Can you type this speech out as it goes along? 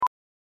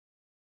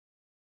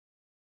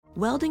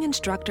Welding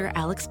instructor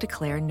Alex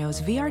DeClaire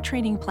knows VR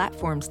training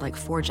platforms like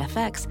Forge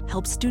FX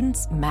help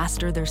students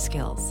master their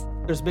skills.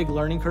 There's a big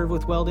learning curve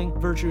with welding.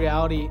 Virtual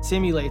reality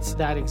simulates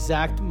that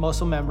exact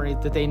muscle memory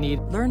that they need.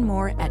 Learn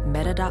more at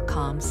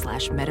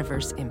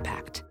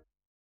meta.com/metaverseimpact.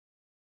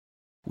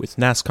 With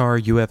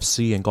NASCAR,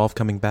 UFC, and golf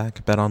coming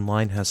back,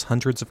 BetOnline has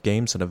hundreds of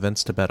games and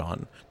events to bet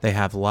on. They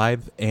have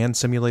live and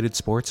simulated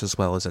sports, as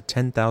well as a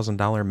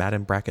 $10,000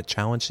 Madden Bracket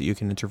Challenge that you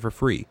can enter for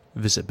free.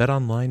 Visit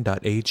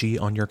betonline.ag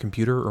on your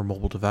computer or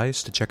mobile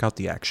device to check out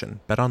the action.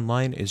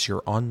 BetOnline is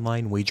your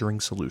online wagering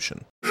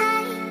solution.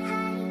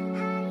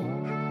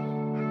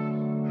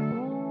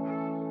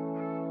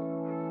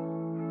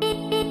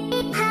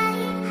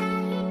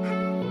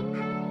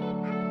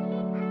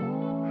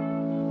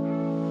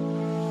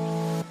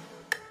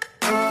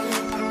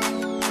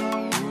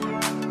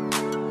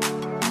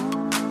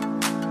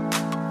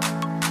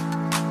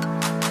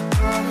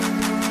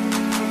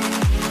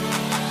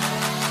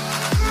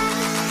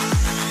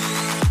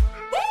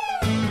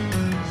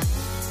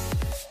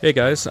 Hey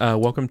guys,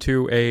 welcome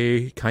to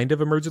a kind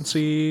of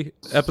emergency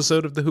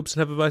episode of the Hoops and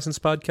Have a Bisons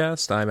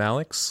podcast. I'm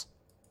Alex.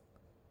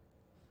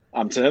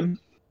 I'm Tim.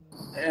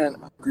 And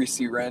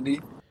Greasy Randy.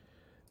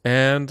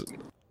 And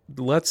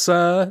let's,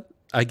 I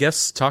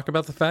guess, talk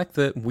about the fact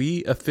that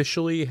we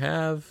officially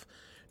have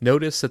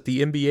noticed that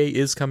the NBA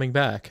is coming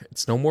back.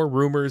 It's no more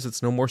rumors,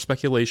 it's no more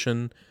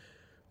speculation.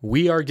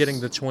 We are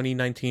getting the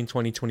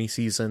 2019-2020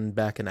 season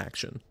back in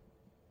action.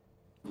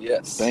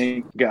 Yes.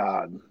 Thank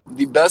God.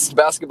 The best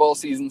basketball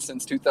season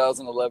since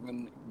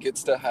 2011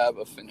 gets to have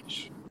a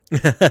finish.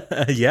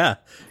 Yeah,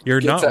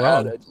 you're not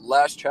wrong. Add a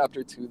last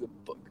chapter to the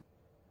book.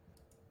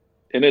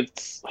 And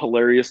it's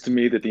hilarious to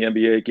me that the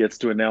NBA gets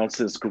to announce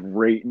this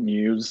great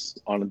news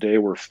on a day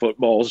where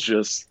football's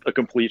just a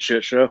complete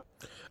shit show.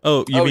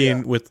 Oh, you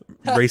mean with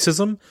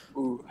racism?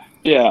 Ooh.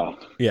 Yeah.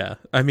 Yeah.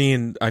 I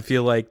mean, I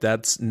feel like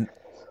that's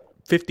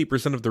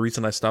 50% of the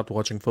reason I stopped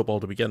watching football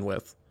to begin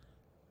with.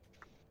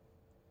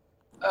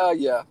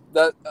 Yeah.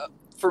 That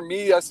for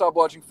me, I stopped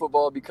watching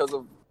football the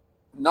racism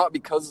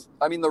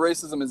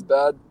is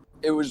bad.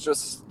 It was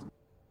just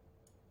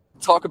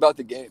talk about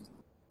the game.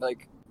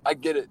 Like, I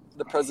get it.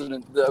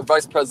 The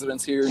vice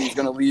president's here, and he's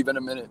gonna leave in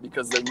a minute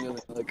because they're kneeling.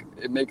 Like,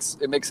 it makes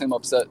him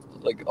upset.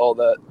 Like, all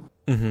that.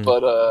 Mm-hmm.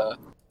 But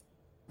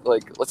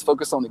like, let's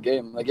focus on the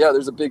game. Like, yeah,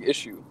 there's a big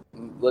issue.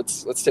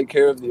 Let's take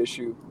care of the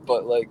issue.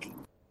 But like,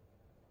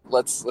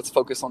 let's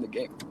focus on the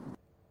game.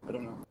 I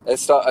don't know. I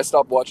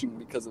stopped watching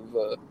because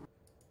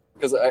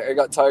I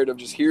got tired of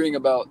just hearing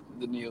about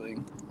the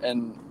kneeling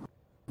and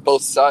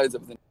both sides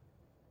of the.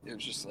 It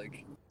was just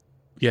like,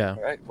 yeah.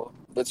 All right, well,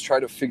 let's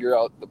figure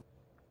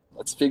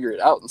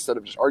it out instead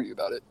of just argue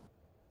about it.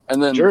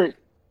 And then Jerry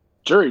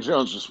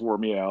Jones just wore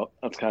me out.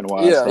 That's kind of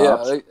why I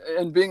stopped. Yeah,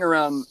 and being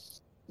around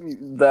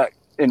that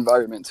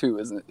environment too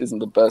isn't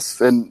the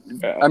best. And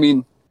yeah. I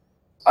mean,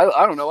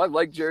 I don't know. I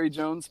like Jerry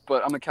Jones,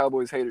 but I'm a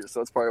Cowboys hater, so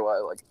that's probably why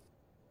I like him.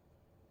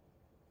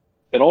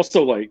 And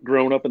also, like,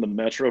 growing up in the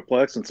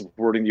Metroplex and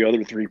supporting the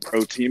other three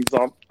pro teams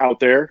out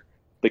there,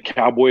 the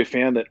Cowboy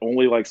fan that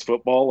only likes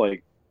football,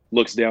 like,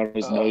 looks down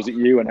his nose at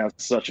you and has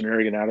such an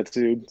arrogant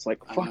attitude. It's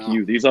like, fuck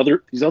you. These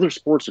other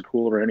sports are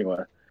cooler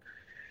anyway.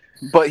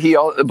 But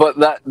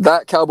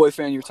that Cowboy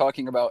fan you're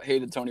talking about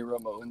hated Tony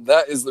Romo, and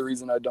that is the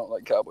reason I don't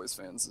like Cowboys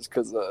fans, is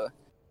because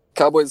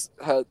Cowboys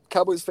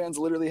fans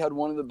literally had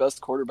one of the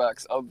best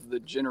quarterbacks of the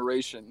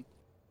generation,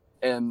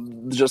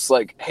 and just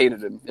like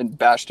hated him and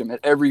bashed him at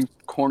every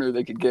corner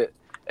they could get.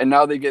 And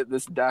now they get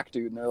this Dak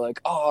dude, and they're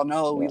like, "Oh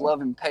no, we love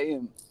him, pay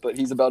him," but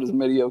he's about as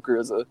mediocre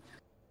as a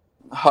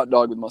hot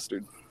dog with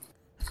mustard.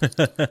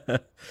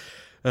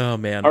 Oh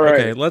man. All right.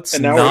 Okay, let's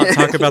not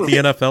talk about the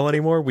NFL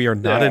anymore. We are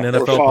not an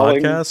NFL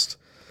podcast.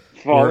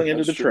 Falling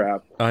into the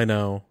trap. I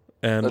know.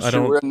 And That's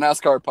true. We're a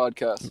NASCAR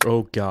podcast.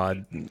 Oh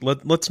God.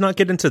 Let's not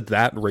get into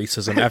that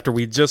racism after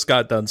we just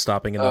got done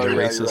stopping another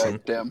racism. You're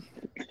right. Damn.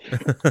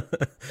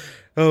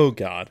 Oh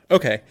God.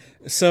 Okay.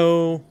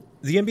 So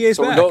the NBA's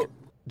back.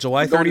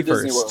 July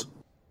 31st.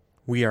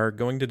 We are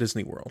going to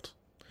Disney World.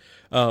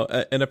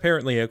 And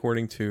apparently,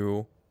 according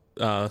to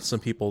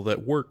some people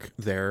that work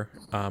there,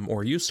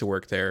 or used to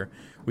work there,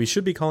 we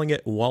should be calling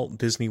it Walt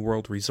Disney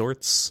World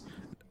Resorts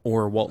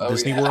or Walt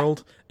Disney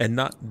World, and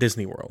not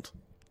Disney World.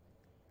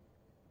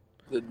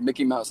 The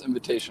Mickey Mouse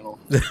Invitational.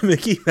 The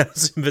Mickey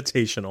Mouse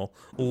Invitational.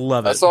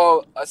 Love it. I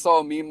saw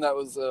a meme that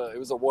was it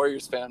was a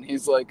Warriors fan.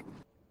 He's like,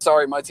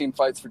 "Sorry, my team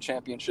fights for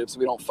championships.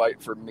 We don't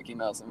fight for Mickey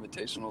Mouse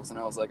Invitationals." And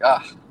I was like,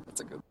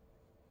 that's a good.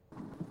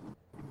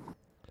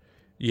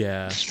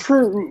 Yeah. It's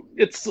true.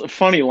 It's a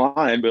funny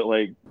line, but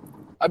like,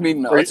 I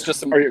mean, no, it's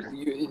just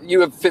you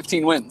have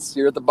 15 wins.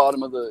 You're at the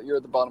bottom of the.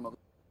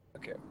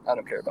 Okay, I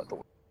don't care about the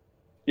win.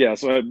 Yeah,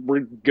 so we're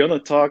gonna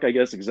talk, I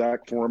guess,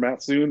 exact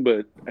format soon.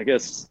 But I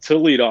guess to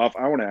lead off,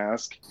 I want to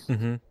ask: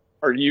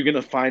 Are you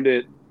gonna find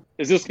it?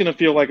 Is this gonna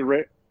feel like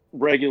a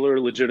regular,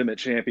 legitimate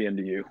champion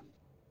to you?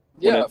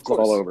 Yeah, of course.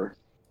 All over.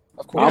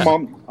 Of course.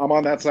 I'm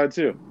on that side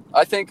too.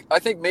 I think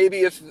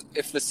maybe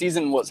if the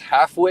season was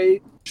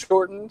halfway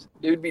shortened,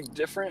 it would be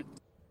different.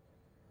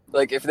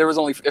 Like if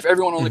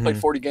everyone only played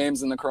 40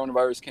 games and the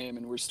coronavirus came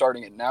and we're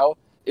starting it now,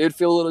 it would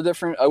feel a little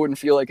different. I wouldn't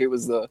feel like it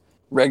was the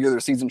regular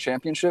season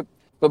championship.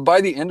 But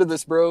by the end of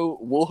this, bro,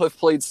 we'll have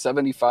played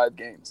 75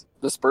 games.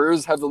 The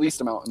Spurs have the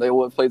least amount, and they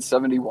will have played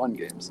 71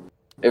 games.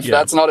 If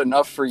that's not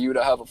enough for you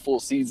to have a full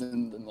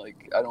season, then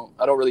like I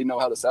don't really know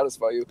how to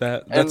satisfy you.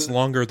 That's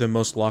longer than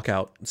most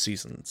lockout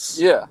seasons.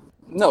 Yeah.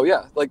 No,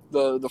 yeah. Like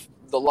the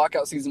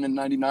lockout season in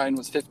 99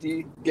 was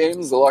 50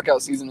 games. The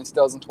lockout season in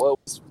 2012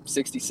 was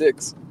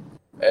 66.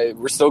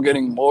 We're still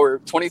getting more.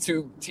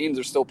 22 teams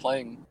are still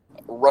playing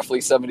roughly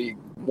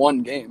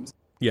 71 games.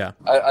 Yeah.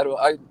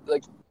 I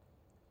like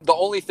the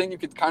only thing you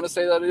could kind of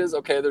say that it is,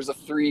 okay, there's a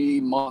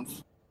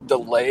 3-month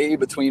delay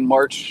between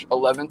March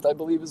 11th, I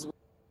believe is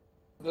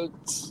when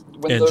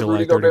and the July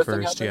Rudy Gobert 31st,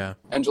 thing happened, yeah.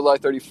 and July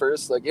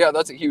 31st. Like, yeah,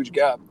 that's a huge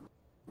gap.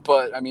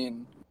 But, I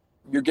mean,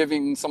 you're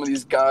giving some of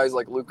these guys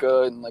like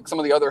Luka and like some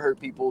of the other hurt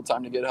people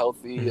time to get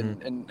healthy,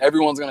 and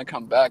everyone's going to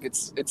come back.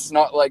 It's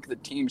not like the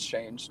team's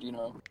changed, you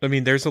know? I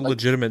mean, there's a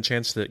legitimate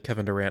chance that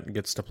Kevin Durant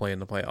gets to play in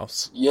the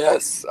playoffs.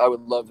 Yes, I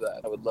would love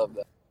that.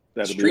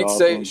 That'd be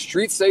awesome.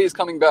 Streets say he's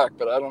coming back,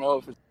 but I don't know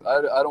if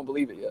I don't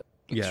believe it yet.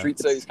 Yeah.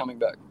 Streets say he's coming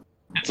back.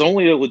 It's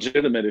only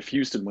illegitimate if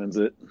Houston wins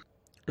it.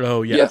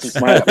 Oh, yeah. Yes.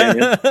 That's my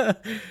opinion.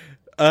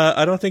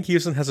 I don't think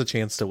Houston has a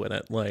chance to win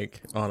it,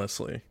 like,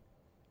 honestly.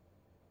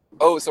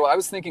 Oh, so I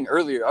was thinking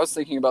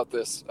about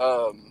this.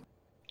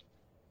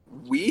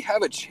 We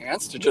have a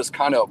chance to just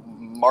kind of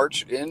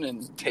march in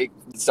and take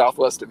the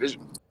Southwest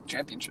Division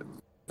Championship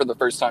for the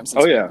first time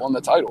since we won the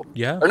title.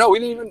 Yeah. Or no, we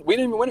didn't even win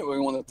it when we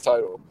won the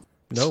title.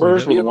 No,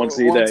 Spurs were the 1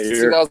 seed that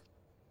year.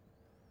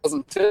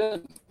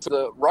 2010. So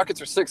the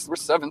Rockets are 6th. We're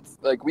 7th.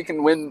 Like we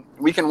can win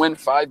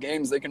 5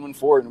 games. They can win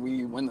 4, and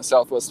we win the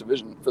Southwest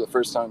Division for the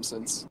first time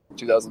since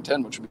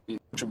 2010, which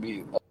would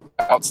be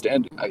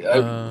outstanding. I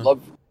would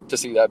love to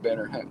see that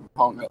banner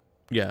hung up.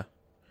 Yeah.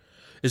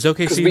 Is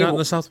OKC not in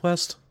the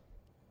Southwest?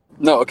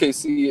 No,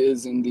 OKC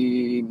is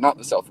not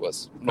the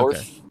Southwest. North.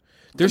 Okay.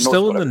 They're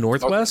still in the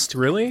Northwest,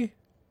 really?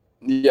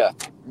 Yeah,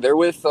 they're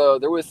with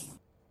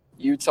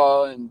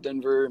Utah and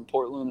Denver and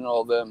Portland and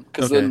all of them.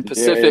 Because then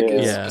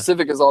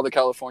Pacific is all the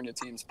California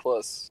teams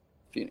plus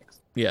Phoenix.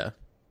 Yeah.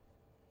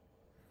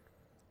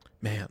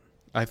 Man,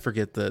 I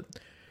forget that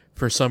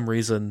for some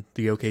reason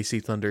the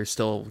OKC Thunder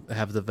still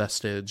have the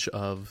vestige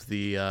of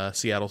the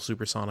Seattle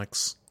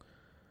Supersonics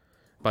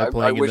by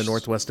playing in the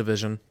Northwest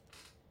Division.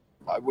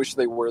 I wish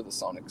they were the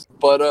Sonics.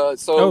 But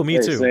me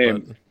too.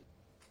 Same.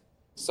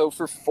 So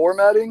for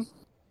formatting,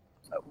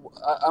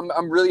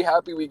 I'm really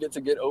happy we get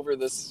over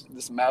this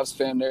Mavs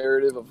fan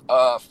narrative of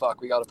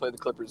we got to play the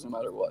Clippers no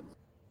matter what.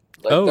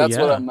 Like that's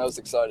what I'm most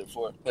excited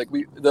for. Like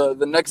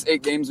the next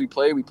 8 games we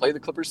play the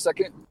Clippers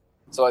second.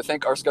 So I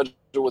think our schedule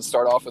would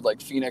start off with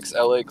like Phoenix,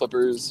 LA,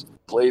 Clippers,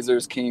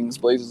 Blazers, Kings,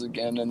 Blazers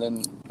again, and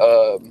then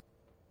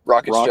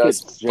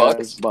Rockets,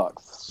 Jazz,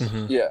 Bucks.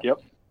 Mm-hmm. Yeah.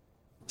 Yep.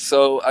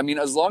 So I mean,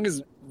 as long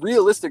as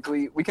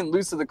realistically we can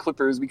lose to the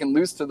Clippers, we can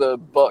lose to the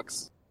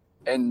Bucks,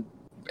 and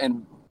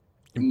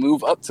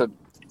move up to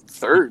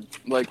 3rd.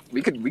 Like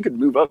we could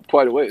move up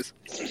quite a ways.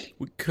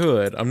 We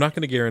could. I'm not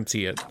going to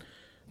guarantee it.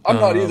 I'm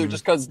not either,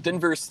 just because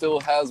Denver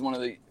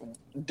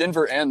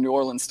and New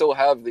Orleans still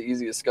have the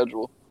easiest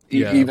schedule,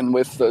 even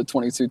with the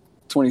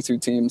 22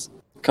 teams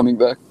coming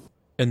back.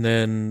 And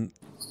then,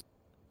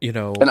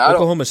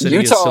 Oklahoma City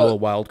is still a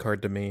wild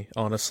card to me,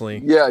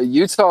 honestly. Yeah,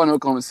 Utah and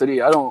Oklahoma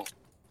City. I don't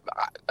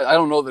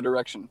know the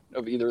direction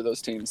of either of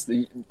those teams.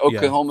 The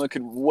Oklahoma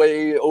could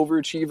way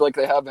overachieve like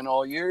they have been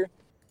all year,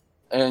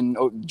 and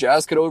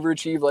Jazz could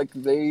overachieve like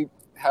they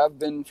have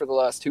been for the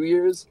last 2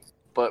 years.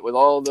 But with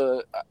all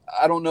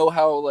I don't know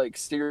how like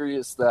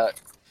serious that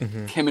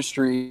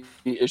chemistry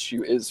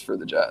issue is for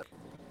the Jazz.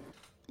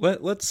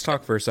 Let's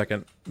talk for a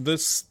second.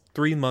 This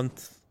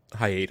 3-month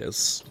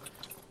hiatus.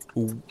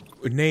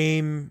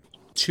 Name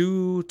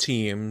 2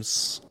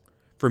 teams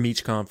from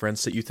each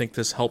conference that you think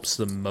this helps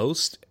the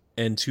most,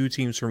 and 2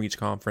 teams from each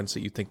conference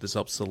that you think this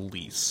helps the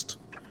least,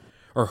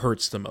 or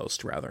hurts the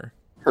most, rather.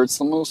 Hurts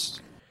the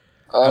most?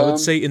 I would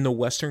say in the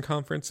Western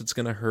Conference, it's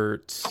going to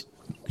hurt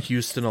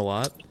Houston a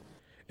lot,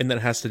 and that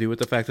has to do with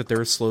the fact that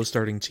they're a slow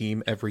starting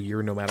team every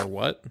year, no matter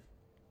what.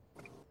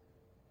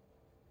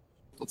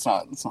 It's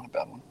not a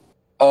bad one.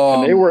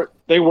 And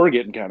they were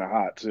getting kind of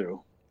hot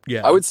too.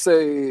 Yeah, I would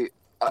say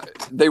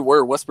they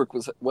were. Westbrook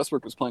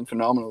was playing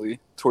phenomenally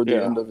toward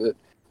the end of it.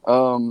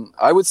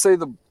 I would say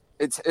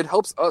it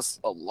helps us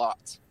a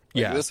lot.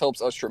 Like, this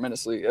helps us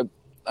tremendously.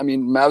 I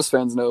mean, Mavs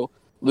fans know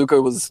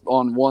Luka was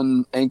on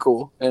one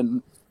ankle,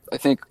 and I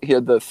think he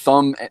had the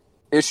thumb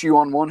issue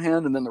on one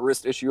hand and then the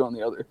wrist issue on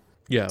the other.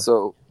 Yeah.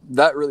 So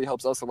that really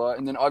helps us a lot.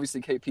 And then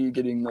obviously KP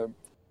getting the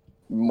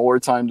more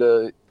time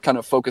to kind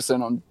of focus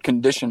in on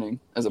conditioning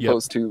as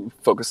opposed to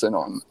focus in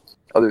on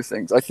other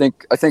things. I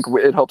think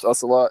it helps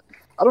us a lot.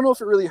 I don't know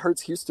if it really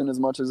hurts Houston as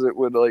much as it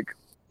would like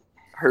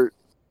hurt.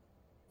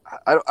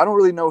 I don't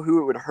really know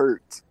who it would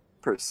hurt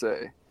per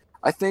se.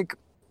 I think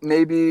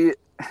maybe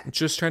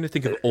just trying to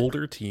think of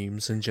older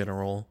teams in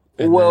general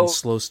and then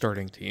slow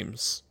starting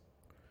teams.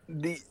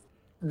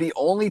 the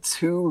only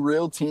two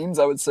real teams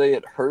I would say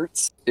it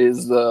hurts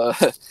is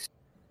the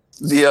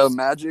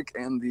Magic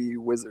and the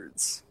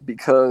Wizards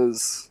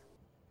because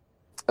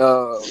they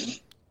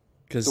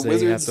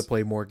Wizards, have to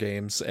play more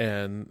games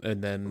and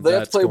then they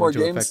have that's to play going more to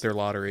games. affect their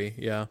lottery.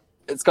 Yeah,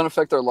 it's going to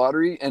affect their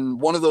lottery,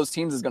 and one of those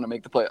teams is going to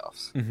make the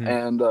playoffs. Mm-hmm.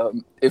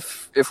 And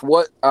if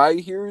what I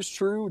hear is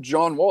true,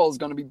 John Wall is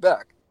going to be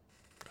back,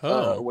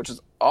 which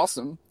is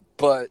awesome.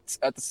 But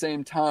at the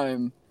same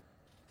time,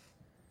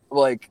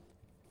 like,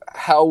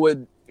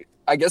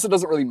 I guess it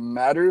doesn't really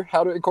matter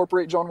how to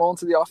incorporate John Wall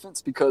into the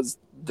offense because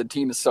the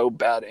team is so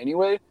bad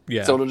anyway.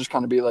 Yeah. So it'll just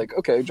kind of be like,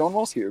 okay, John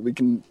Wall's here.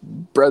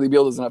 Bradley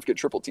Beal doesn't have to get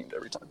triple teamed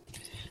every time.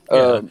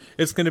 Yeah.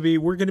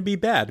 We're gonna be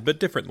bad, but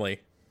differently.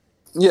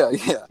 Yeah.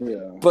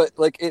 But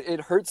like it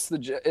hurts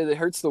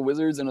the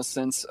Wizards in a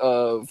sense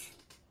of,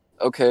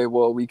 okay,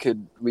 well we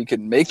could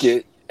make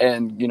it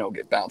and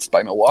get bounced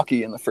by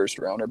Milwaukee in the first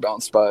round or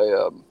bounced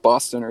by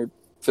Boston or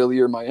Philly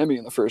or Miami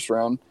in the first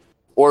round.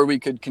 Or we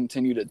could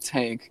continue to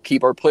tank,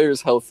 keep our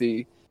players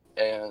healthy,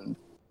 and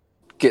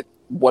get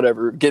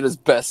as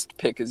best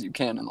pick as you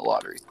can in the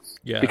lottery.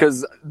 Yeah.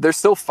 Because they're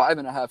still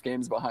 5.5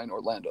 games behind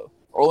Orlando.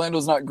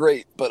 Orlando's not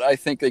great, but I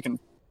think they can,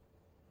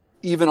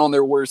 even on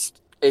their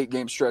worst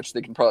 8-game stretch,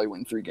 they can probably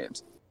win 3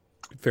 games.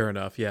 Fair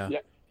enough, yeah.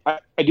 I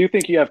do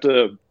think you have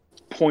to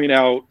point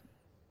out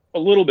a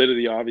little bit of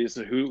the obvious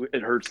of who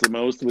it hurts the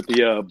most with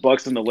the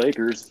Bucks and the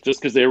Lakers,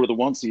 just because they were the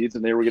 1 seeds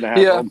and they were going to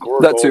have home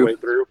court all the way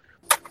through.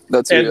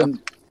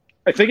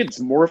 I think it's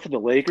more for the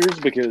Lakers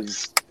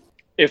because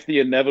if the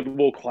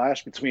inevitable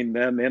clash between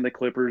them and the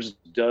Clippers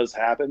does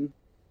happen,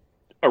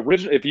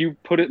 if you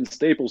put it in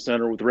Staples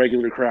Center with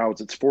regular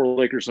crowds, it's 4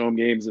 Lakers home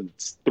games and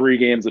it's 3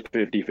 games of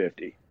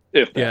 50-50.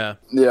 If that.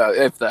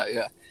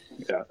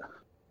 Yeah.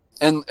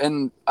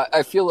 And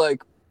I feel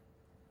like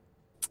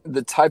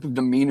the type of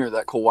demeanor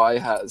that Kawhi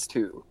has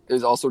too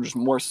is also just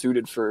more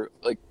suited for,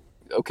 like,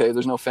 okay,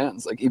 there's no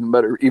fans, like even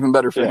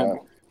better for him.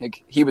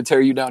 Like, he would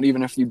tear you down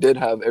even if you did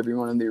have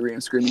everyone in the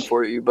arena screaming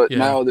for you, but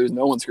now there's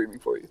no one screaming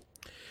for you.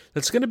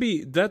 That's gonna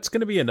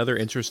be another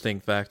interesting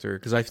factor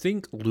because I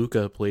think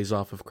Luka plays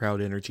off of crowd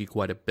energy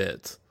quite a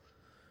bit,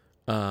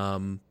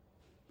 and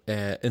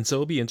so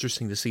it'll be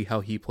interesting to see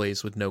how he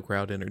plays with no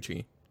crowd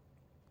energy.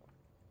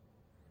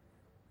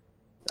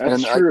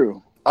 That's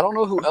true. I don't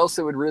know who else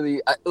it would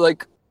really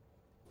like.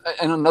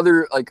 And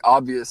another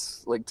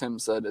obvious, like Tim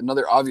said,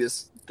 another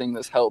obvious thing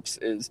this helps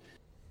is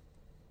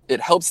it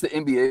helps the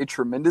NBA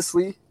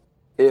tremendously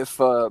if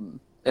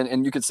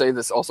and you could say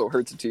this also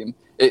hurts a team.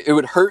 It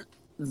would hurt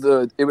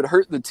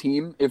the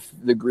team if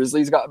the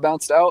Grizzlies got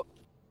bounced out,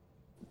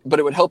 but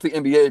it would help the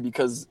NBA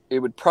because it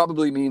would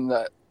probably mean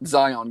that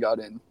Zion got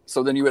in.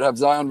 So then you would have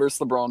Zion versus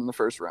LeBron in the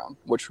first round,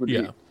 which would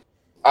be,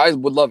 I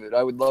would love it.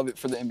 I would love it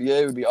for the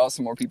NBA. It would be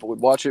awesome. More people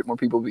would watch it. More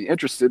people would be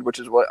interested, which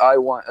is what I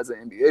want as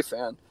an NBA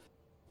fan.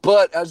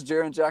 But as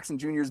Jaren Jackson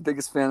Jr.'s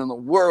biggest fan in the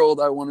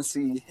world, I want to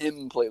see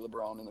him play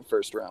LeBron in the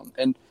first round.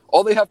 And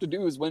all they have to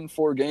do is win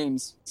 4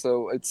 games.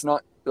 So it's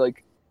not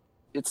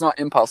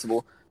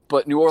impossible.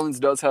 But New Orleans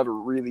does have a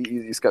really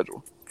easy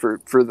schedule for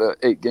the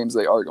 8 games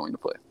they are going to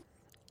play.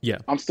 Yeah.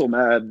 I'm still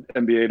mad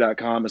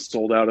NBA.com is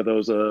sold out of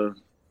those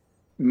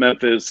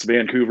Memphis,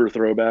 Vancouver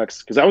throwbacks.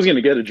 Because I was going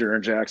to get a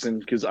Jaren Jackson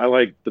because I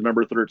like the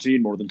number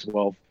 13 more than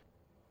 12.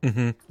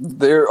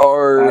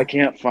 Mm-hmm. I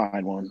can't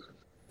find one.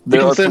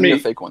 There are plenty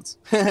of fake ones.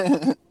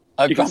 You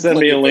can send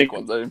me a link. I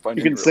didn't find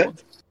you can send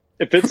ones.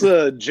 If it's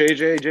a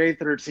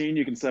JJJ13,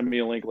 you can send me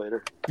a link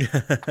later. Yes.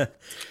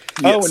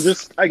 Oh, and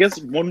just I guess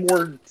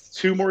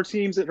 2 more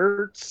teams it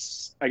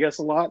hurts. I guess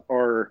a lot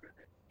are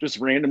just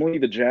randomly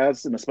the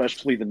Jazz and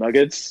especially the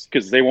Nuggets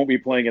because they won't be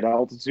playing at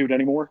altitude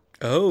anymore.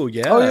 Oh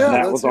yeah,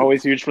 that was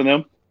always huge for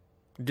them.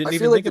 Didn't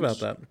even think about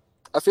that.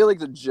 I feel like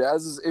the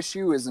Jazz's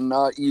issue is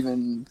not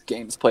even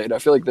games played. I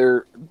feel like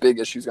their big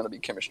issue is going to be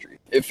chemistry.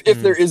 If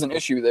there is an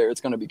issue there, it's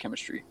going to be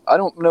chemistry. I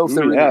don't know if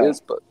there really is,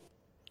 but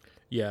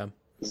yeah.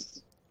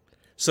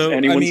 So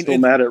anyone's still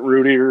mad at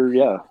Rudy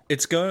or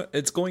it's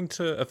going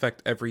to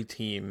affect every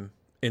team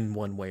in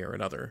one way or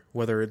another,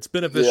 whether it's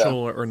beneficial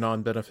or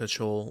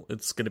non-beneficial.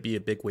 It's going to be a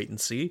big wait and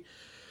see.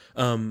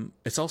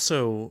 It's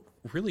also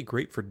really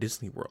great for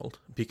Disney World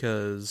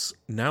because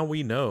now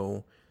we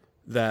know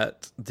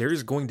that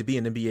there's going to be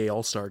an NBA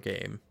All-Star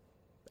game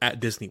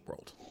at Disney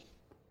World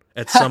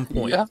at some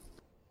point.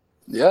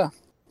 Yeah.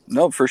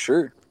 No, for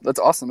sure. That's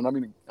awesome, and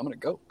I'm gonna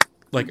go.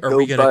 Like, are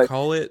we gonna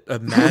call it a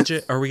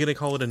Magic? Are we gonna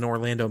call it an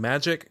Orlando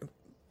Magic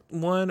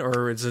one,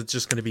 or is it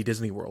just gonna be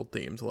Disney World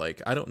themed?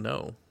 Like, I don't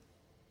know.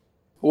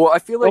 Well, I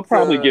feel like they'll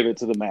probably give it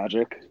to the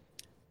Magic.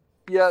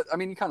 Yeah, I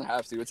mean, you kind of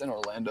have to. It's in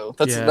Orlando.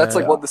 That's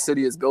like what the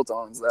city is built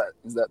on. Is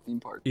that theme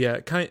park? Yeah,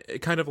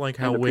 kind of like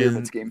how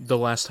when the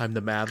last time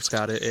the Mavs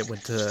got it, it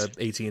went to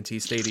AT&T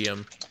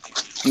Stadium.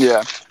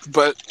 Yeah,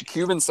 but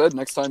Cuban said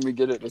next time we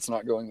get it, it's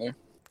not going there.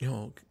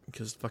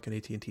 Because fucking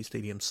AT&T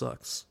Stadium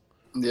sucks.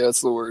 Yeah,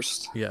 it's the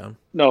worst. Yeah.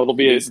 No, it'll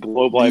be a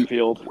Globe Life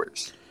Field.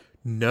 Worst.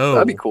 No,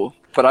 that'd be cool.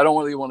 But I don't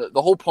really want to.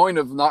 The whole point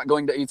of not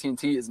going to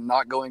AT&T is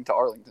not going to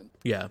Arlington.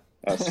 Yeah.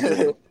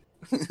 That'd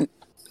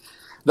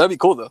be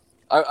cool though.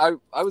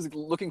 I was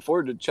looking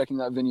forward to checking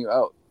that venue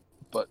out,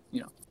 but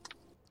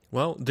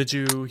Well, did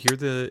you hear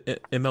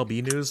the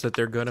MLB news that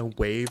they're going to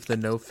waive the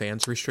no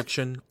fans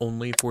restriction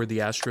only for the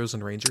Astros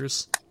and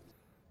Rangers?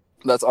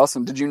 That's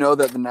awesome. Did you know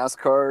that the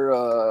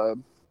NASCAR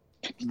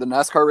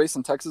race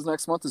in Texas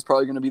next month is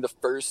probably going to be the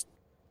first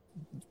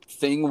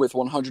thing with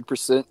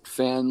 100%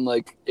 fan,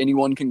 like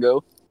anyone can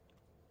go?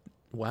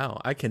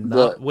 Wow, I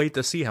cannot wait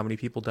to see how many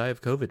people die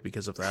of COVID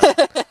because of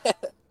that.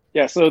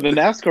 Yeah, so the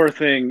NASCAR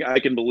thing, I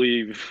can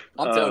believe.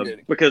 I'm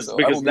tailgating. Because I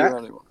won't be around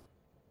anymore.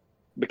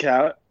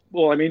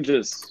 Well, I mean,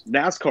 just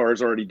NASCAR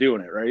is already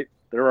doing it, right?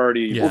 They're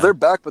already. Yeah. Well, they're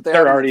back, but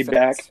they're already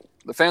back.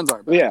 The fans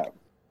aren't back. Yeah.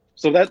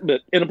 So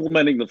but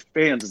implementing the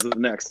fans is the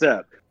next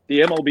step.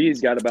 The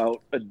MLB's got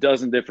about a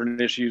dozen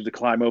different issues to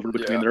climb over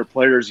between their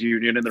players'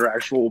 union and their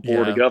actual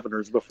board of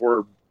governors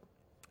before.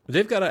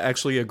 They've got to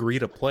actually agree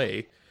to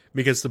play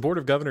because the board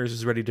of governors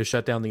is ready to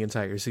shut down the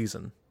entire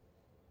season.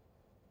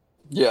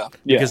 Yeah.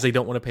 Because they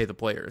don't want to pay the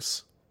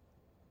players.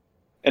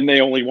 And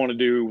they only want to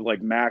do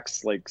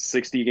max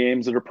 60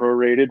 games that are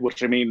prorated,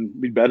 which I mean,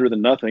 be better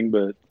than nothing,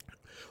 but.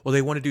 Well,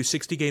 they want to do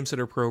 60 games that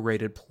are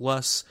prorated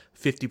plus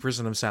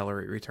 50% of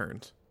salary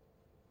returned.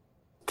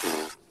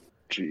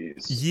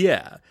 Jeez.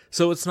 Yeah.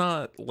 So it's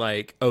not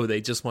like, they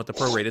just want the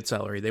prorated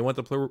salary. They want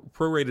the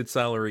prorated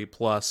salary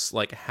plus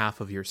half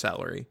of your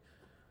salary.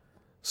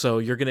 So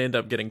you're going to end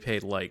up getting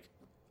paid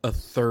a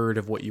third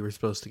of what you were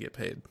supposed to get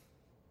paid.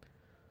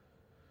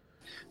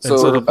 And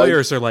so the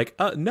players are like,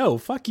 no,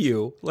 fuck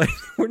you.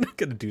 We're not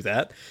going to do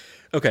that.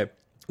 Okay.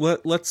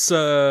 Let's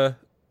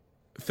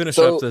finish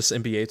up this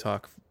NBA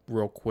talk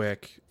real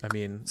quick. I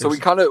mean, so we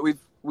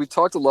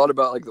talked a lot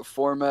about the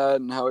format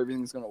and how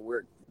everything's going to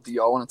work. Do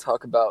y'all want to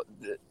talk about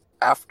it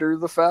after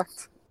the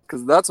fact?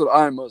 Because that's what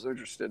I'm most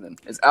interested in.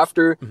 Is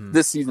after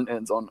this season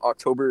ends on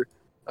October,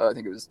 I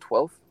think it was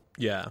 12th.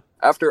 Yeah.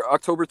 After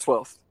October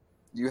 12th,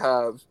 you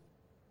have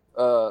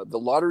the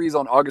lotteries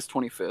on August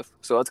 25th.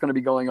 So that's going to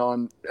be going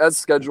on as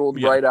scheduled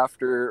right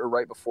after or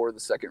right before the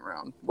second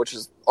round, which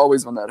is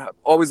always when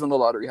always when the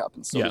lottery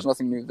happens. So there's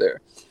nothing new there.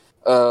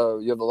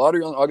 You have the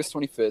lottery on August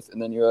 25th, and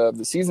then you have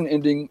the season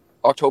ending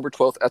October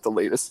 12th at the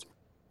latest.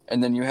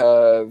 And then you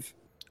have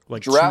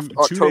draft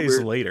two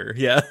days later.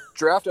 Yeah.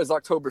 Draft is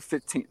October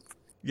 15th.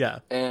 Yeah.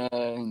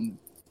 And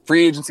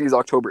free agency is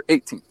October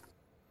 18th.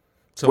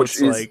 So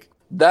it's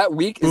that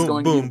week is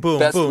going to be the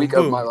best week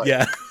of my life.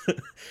 Yeah.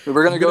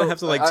 We're going to have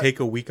to take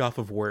a week off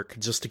of work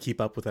just to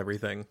keep up with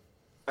everything.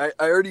 I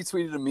already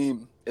tweeted a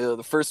meme.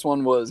 The first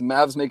one was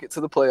Mavs make it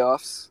to the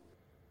playoffs.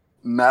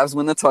 Mavs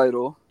win the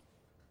title.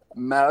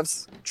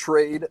 Mavs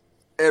trade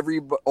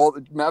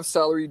Mavs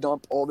salary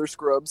dump all their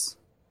scrubs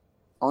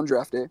on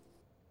draft day.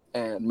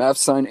 And Mavs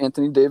sign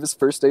Anthony Davis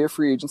first day of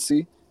free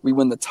agency. We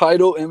win the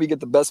title and we get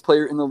the best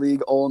player in the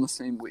league all in the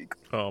same week.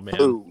 Oh, man.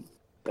 Boom.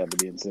 That would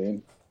be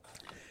insane.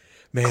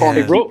 Man. Call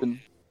me Cuban.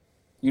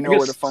 You know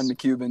where to find the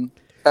Cuban.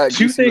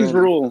 Two things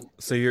real.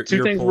 So you're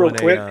pulling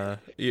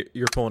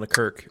a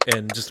Kirk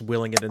and just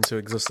willing it into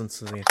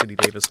existence as Anthony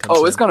Davis comes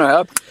in. It's going to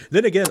happen.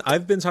 Then again,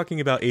 I've been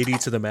talking about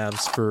AD to the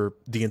Mavs for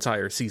the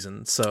entire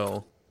season,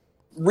 so...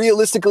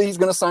 Realistically, he's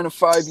going to sign a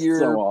 5-year,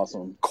 so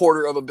awesome.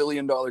 $250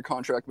 million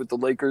contract with the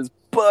Lakers,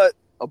 but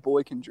a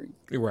boy can dream.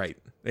 Right,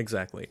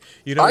 exactly.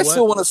 You know I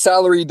still want to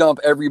salary dump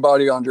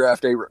everybody on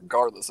draft day,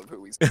 regardless of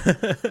who he's.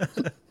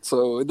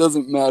 So it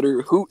doesn't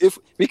matter who. If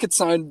we could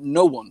sign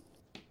no one,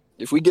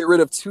 if we get rid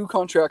of 2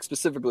 contracts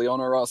specifically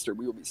on our roster,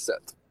 we will be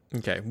set.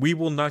 Okay, we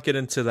will not get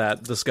into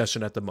that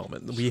discussion at the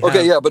moment.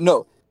 But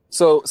no.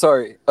 So,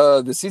 sorry,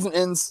 the season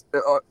ends,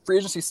 free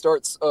agency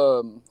starts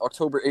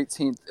October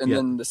 18th, and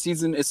then the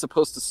season is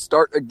supposed to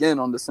start again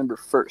on December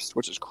 1st,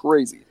 which is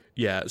crazy.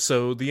 Yeah,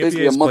 so the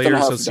Basically NBA's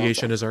Players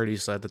Association has already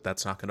said that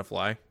that's not going to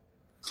fly.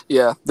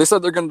 Yeah, they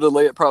said they're going to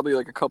delay it probably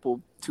a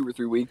couple, 2 or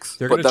 3 weeks,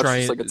 but that's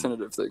just a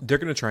tentative thing. They're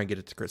going to try and get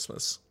it to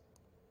Christmas.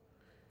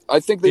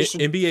 I think they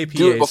should NBA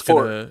do it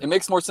before. It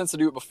makes more sense to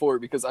do it before,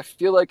 because I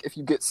feel like if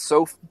you get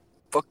so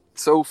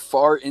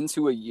far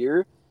into a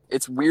year,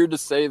 it's weird to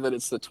say that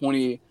it's the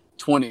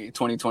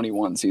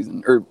 2021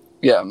 season. Well,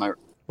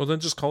 then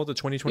just call it the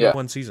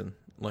 2021 season.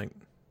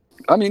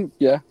 I mean,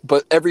 yeah,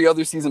 but every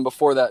other season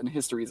before that in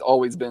history has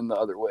always been the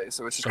other way.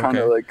 So it's just kind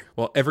of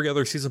Well, every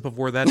other season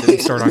before that didn't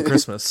start on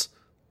Christmas.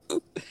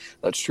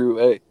 That's true.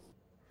 Hey,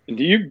 and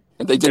they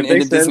didn't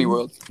end in Disney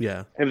World.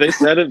 Yeah. Have they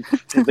said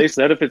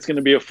if it's going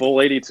to be a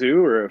full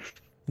 82 or if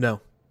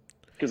no?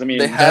 Because I mean,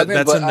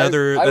 that's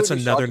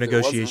another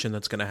negotiation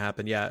that's going to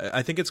happen. Yeah,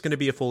 I think it's going to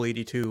be a full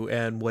 82,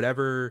 and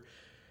whatever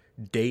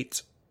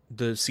date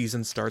the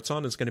season starts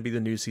on is going to be the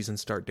new season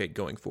start date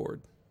going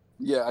forward.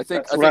 Yeah, I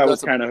think I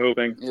was kind of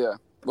hoping. Yeah,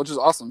 which is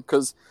awesome,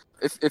 because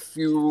if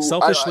you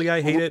selfishly,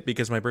 I hate it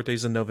because my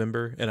birthday's in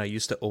November, and I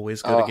used to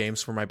always go to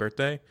games for my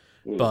birthday.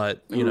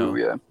 But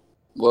yeah,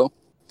 well,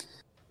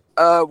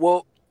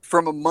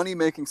 from a money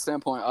making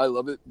standpoint, I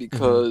love it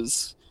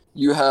because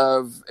you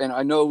have, and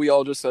I know we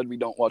all just said we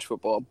don't watch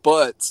football,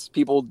 but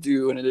people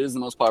do, and it is the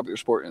most popular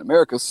sport in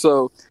America.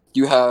 So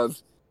you have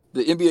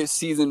the NBA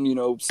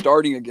season,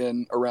 starting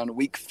again around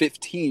week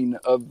 15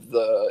 of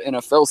the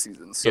NFL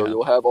season. So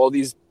you'll have all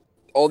these,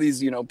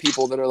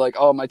 people that are like,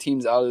 oh, my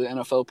team's out of the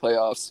NFL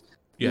playoffs.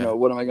 Yeah.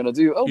 What am I going to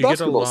do? Oh,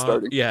 basketball's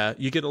starting. Yeah,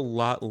 you get a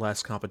lot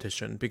less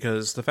competition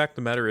because the fact of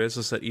the matter is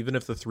that even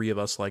if the three of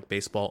us like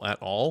baseball at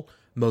all,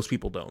 most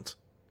people don't.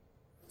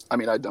 I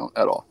mean, I don't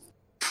at all.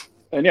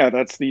 And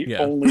that's the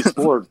only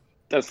sport.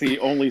 That's the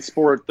only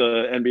sport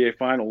the NBA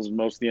Finals and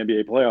most of the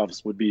NBA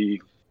playoffs would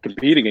be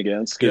competing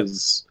against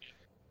because,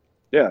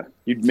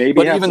 you'd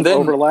maybe have some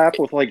overlap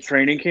with like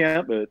training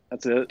camp, but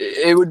that's it.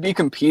 It would be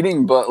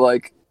competing, but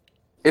like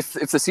if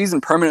the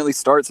season permanently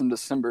starts in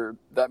December,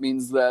 that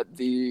means that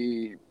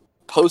the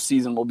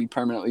postseason will be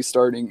permanently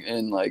starting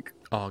in like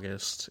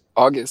August,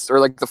 or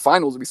like the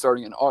finals will be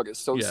starting in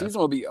August. So the season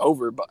will be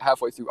over, but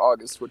halfway through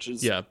August, which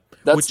is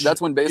that's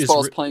when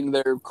baseball is playing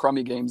their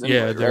crummy games.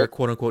 Anyway, their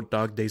quote unquote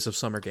dog days of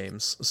summer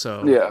games.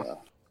 So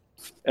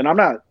and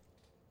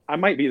I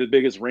might be the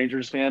biggest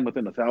Rangers fan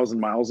within 1,000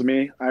 miles of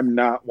me. I'm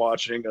not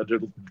watching a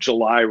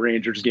July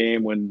Rangers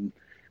game when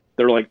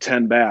they're like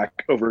 10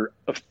 back over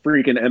a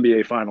freaking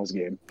NBA Finals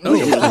game. Oh,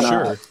 for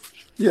sure.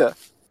 Yeah.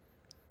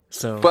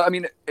 So, but I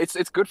mean,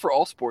 it's good for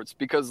all sports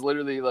because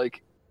literally,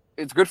 like,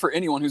 it's good for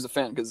anyone who's a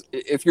fan. Because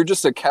if you're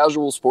just a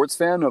casual sports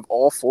fan of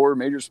all four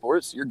major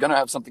sports, you're gonna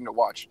have something to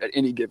watch at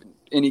any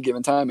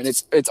given time, and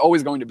it's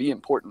always going to be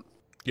important.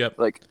 Yep.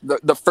 Like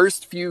the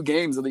first few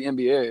games of the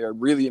NBA are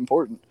really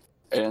important,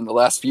 and the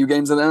last few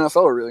games of the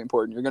NFL are really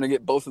important. You're gonna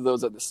get both of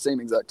those at the same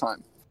exact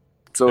time.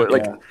 So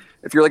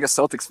if you're like a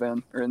Celtics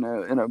fan or in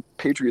a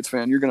Patriots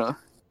fan, you're gonna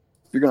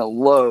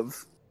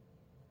love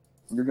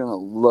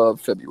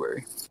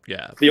February.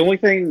 Yeah. The only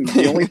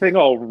thing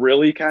I'll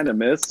really kind of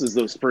miss is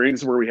those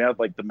springs where we had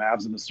like the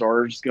Mavs and the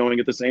Stars going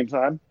at the same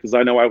time because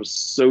I know I was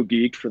so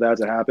geeked for that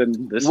to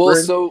happen this spring.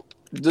 So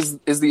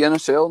is the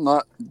NHL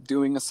not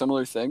doing a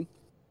similar thing?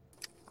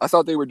 I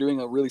thought they were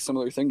doing a really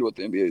similar thing to what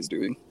the NBA is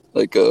doing.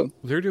 Like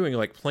they're doing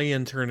like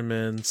play-in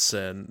tournaments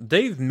and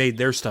they've made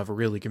their stuff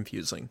really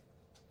confusing.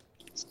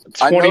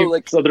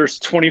 So there's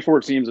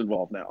 24 teams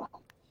involved now.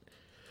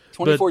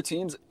 24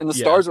 teams, and the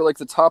Stars are like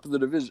the top of the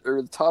division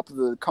or the top of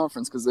the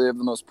conference because they have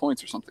the most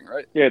points or something,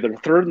 right? Yeah, they're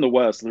third in the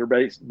West. They're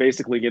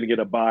basically going to get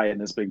a bye in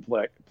this big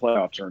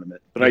playoff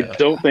tournament. But I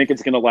don't think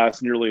it's going to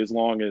last nearly as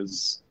long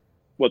as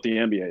what the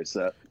NBA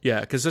set.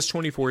 Yeah, because this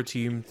 24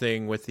 team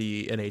thing with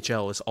the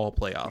NHL is all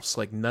playoffs.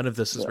 Like none of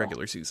this is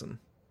regular season.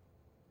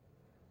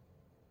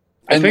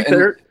 I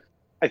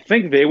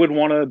think they would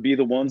want to be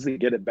the ones that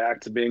get it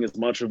back to being as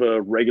much of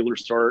a regular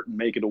start and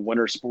make it a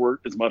winter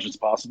sport as much as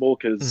possible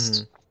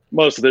because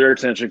most of their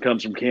attention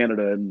comes from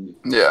Canada, and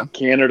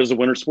Canada's a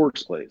winter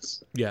sports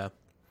place. Yeah.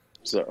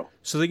 So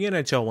the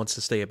NHL wants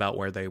to stay about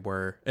where they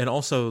were, and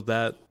also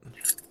that,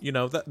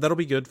 that'll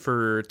be good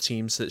for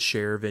teams that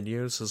share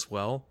venues as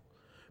well,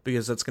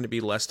 because that's going to be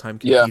less time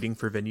competing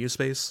for venue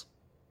space.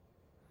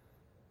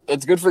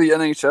 It's good for the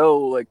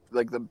NHL,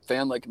 like the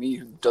fan like me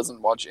who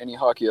doesn't watch any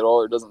hockey at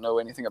all or doesn't know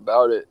anything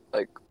about it.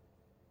 Like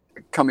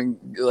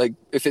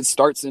if it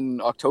starts in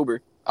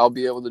October, I'll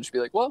be able to just be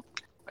like, well,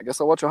 I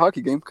guess I'll watch a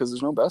hockey game because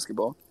there's no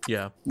basketball.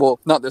 Yeah. Well,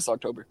 not this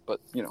October, but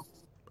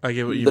I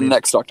get what you mean.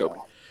 Next October.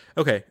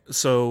 Okay,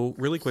 so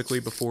really quickly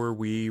before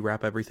we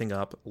wrap everything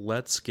up,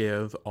 let's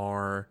give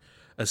our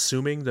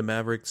assuming the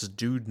Mavericks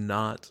do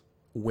not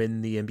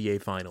win the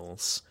NBA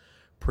Finals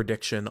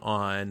prediction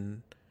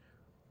on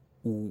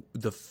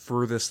the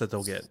furthest that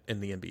they'll get in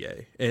the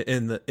NBA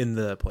in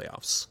the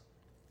playoffs.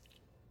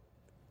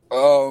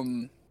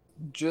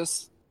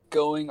 Just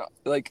going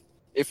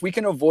if we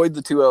can avoid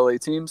the two LA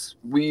teams,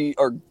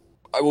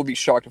 I will be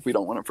shocked if we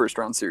don't win a first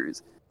round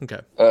series. Okay.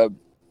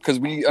 Because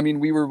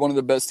we were one of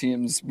the best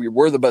teams. We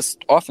were the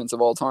best offense of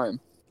all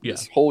time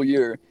this whole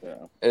year. Yeah.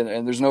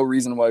 And there's no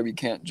reason why we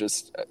can't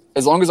just,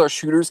 as long as our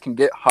shooters can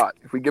get hot,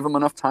 if we give them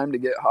enough time to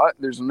get hot,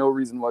 there's no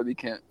reason why we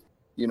can't,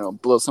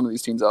 blow some of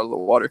these teams out of the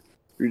water.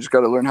 We just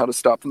got to learn how to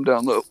stop them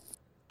down low.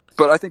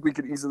 But I think we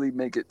could easily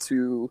make it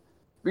to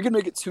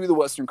the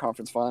Western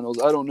Conference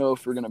Finals. I don't know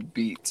if we're going to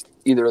beat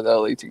either of the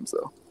LA teams,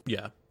 though.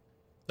 Yeah,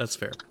 that's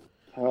fair.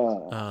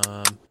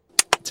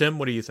 Tim,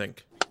 what do you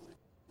think?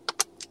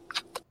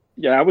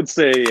 Yeah, I would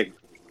say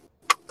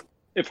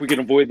if we can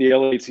avoid the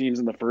LA teams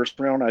in the first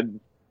round, I'd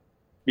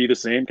be the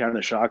same, kind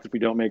of shocked if we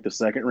don't make the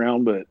second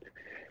round. But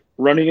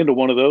running into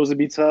one of those would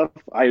be tough.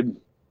 I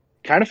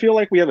kind of feel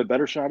like we have a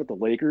better shot at the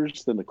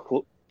Lakers than the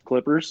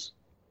Clippers.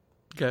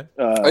 Okay.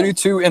 I do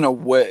too, in a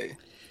way.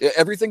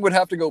 Everything would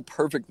have to go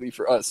perfectly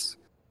for us,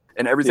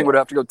 and everything would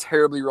have to go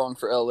terribly wrong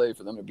for LA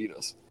for them to beat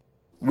us.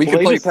 We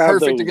could play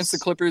perfect against the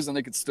Clippers, and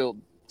they could still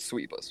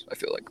sweep us, I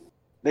feel like.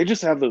 They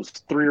just have those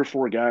 3 or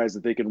 4 guys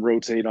that they can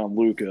rotate on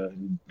Luka.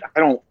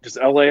 Does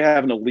LA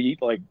have an elite,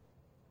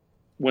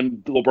 when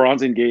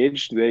LeBron's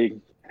engaged, they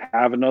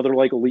have another,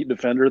 elite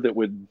defender that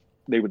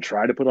they would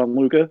try to put on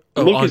Luka?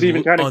 Luka's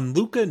even kind of... On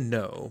Luka,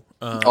 no.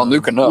 On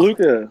Luka, no.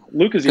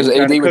 Luka's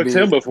even kind of cooked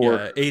him before.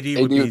 Yeah, AD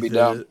would be the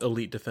down.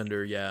 Elite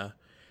defender, yeah.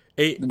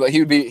 But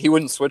he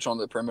wouldn't switch on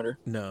the perimeter.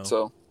 No.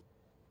 So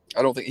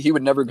I don't think he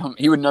would never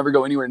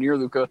go anywhere near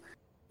Luka.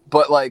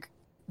 But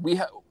we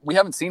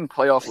haven't seen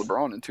playoff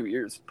LeBron in 2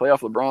 years.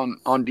 Playoff LeBron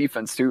on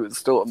defense too is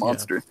still a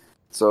monster. Yeah.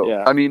 So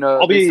yeah. I mean,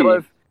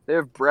 they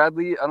have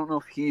Bradley. I don't know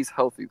if he's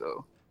healthy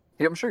though.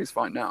 Yeah, I'm sure he's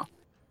fine now.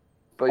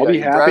 But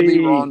Bradley,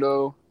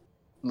 Rondo,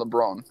 and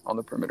LeBron on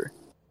the perimeter.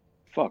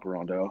 Fuck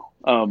Rondo.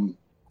 I'll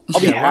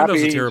be happy.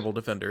 Rondo's a terrible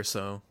defender,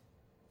 so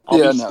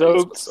I'll be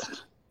stoked.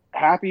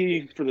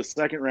 Happy for the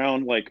second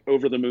round, like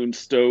over the moon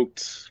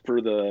stoked for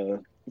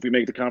if we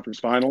make the conference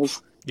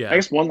finals. Yeah. I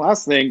guess one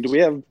last thing,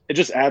 it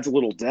just adds a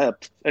little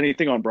depth.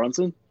 Anything on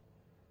Brunson?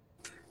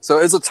 So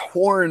it's a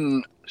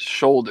torn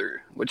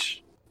shoulder,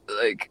 which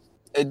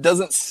it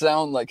doesn't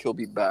sound like he'll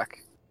be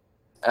back.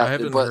 I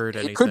haven't heard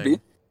anything. It could be.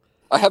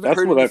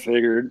 I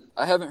figured.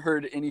 I haven't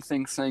heard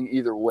anything saying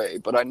either way,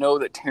 but I know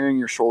that tearing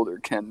your shoulder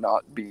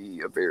cannot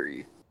be a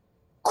very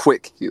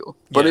quick heal.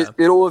 But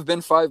it'll have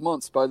been 5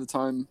 months by the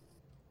time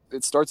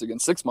it starts again.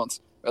 6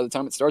 months by the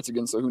time it starts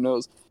again. So who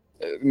knows?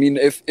 I mean,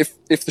 if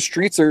the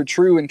streets are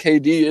true and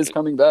KD is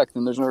coming back,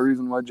 then there's no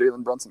reason why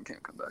Jalen Brunson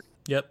can't come back.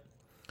 Yep.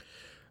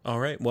 All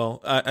right.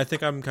 Well, I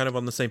think I'm kind of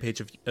on the same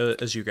page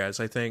as you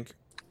guys. I think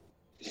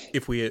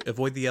if we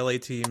avoid the LA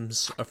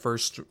teams, a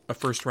first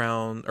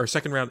round or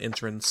second round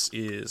entrance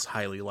is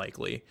highly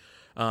likely.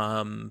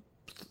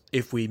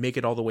 If we make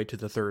it all the way to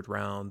the third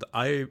round,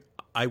 I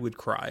would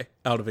cry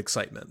out of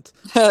excitement.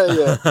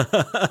 Yeah.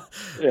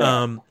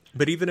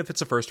 But even if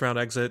it's a first round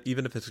exit,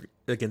 even if it's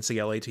against the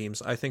LA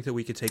teams, I think that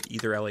we could take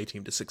either LA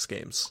team to 6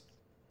 games.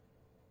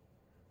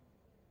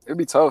 It'd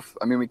be tough.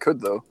 I mean, we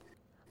could though.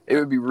 It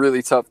would be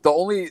really tough. The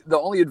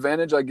only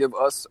advantage I give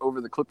us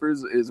over the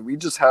Clippers is we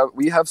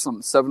have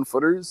some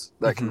 7-footers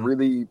that can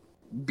really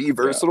be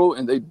versatile,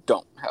 and they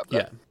don't have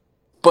that. Yeah.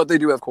 But they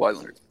do have Kawhi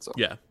Leonard. So.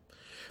 Yeah.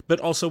 But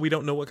also, we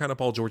don't know what kind of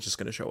Paul George is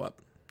going to show up.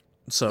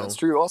 So that's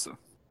true also.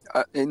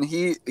 And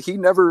he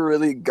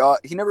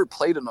never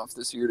played enough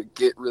this year to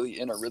get really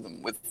in a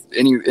rhythm with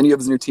any of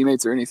his new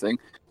teammates or anything.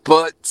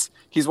 But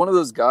he's one of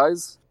those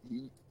guys.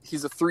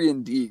 He's a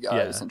 3-and-D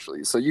guy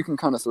essentially, so you can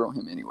kind of throw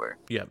him anywhere.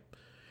 Yeah.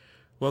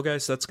 Well,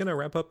 guys, that's going to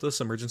wrap up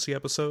this emergency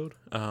episode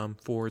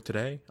for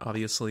today.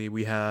 Obviously,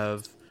 we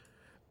have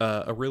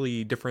a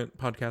really different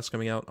podcast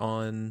coming out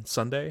on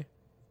Sunday,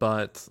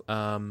 but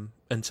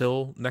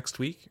until next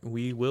week,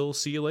 we will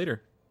see you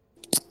later.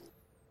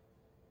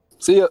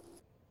 See ya.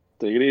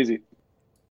 Take it easy.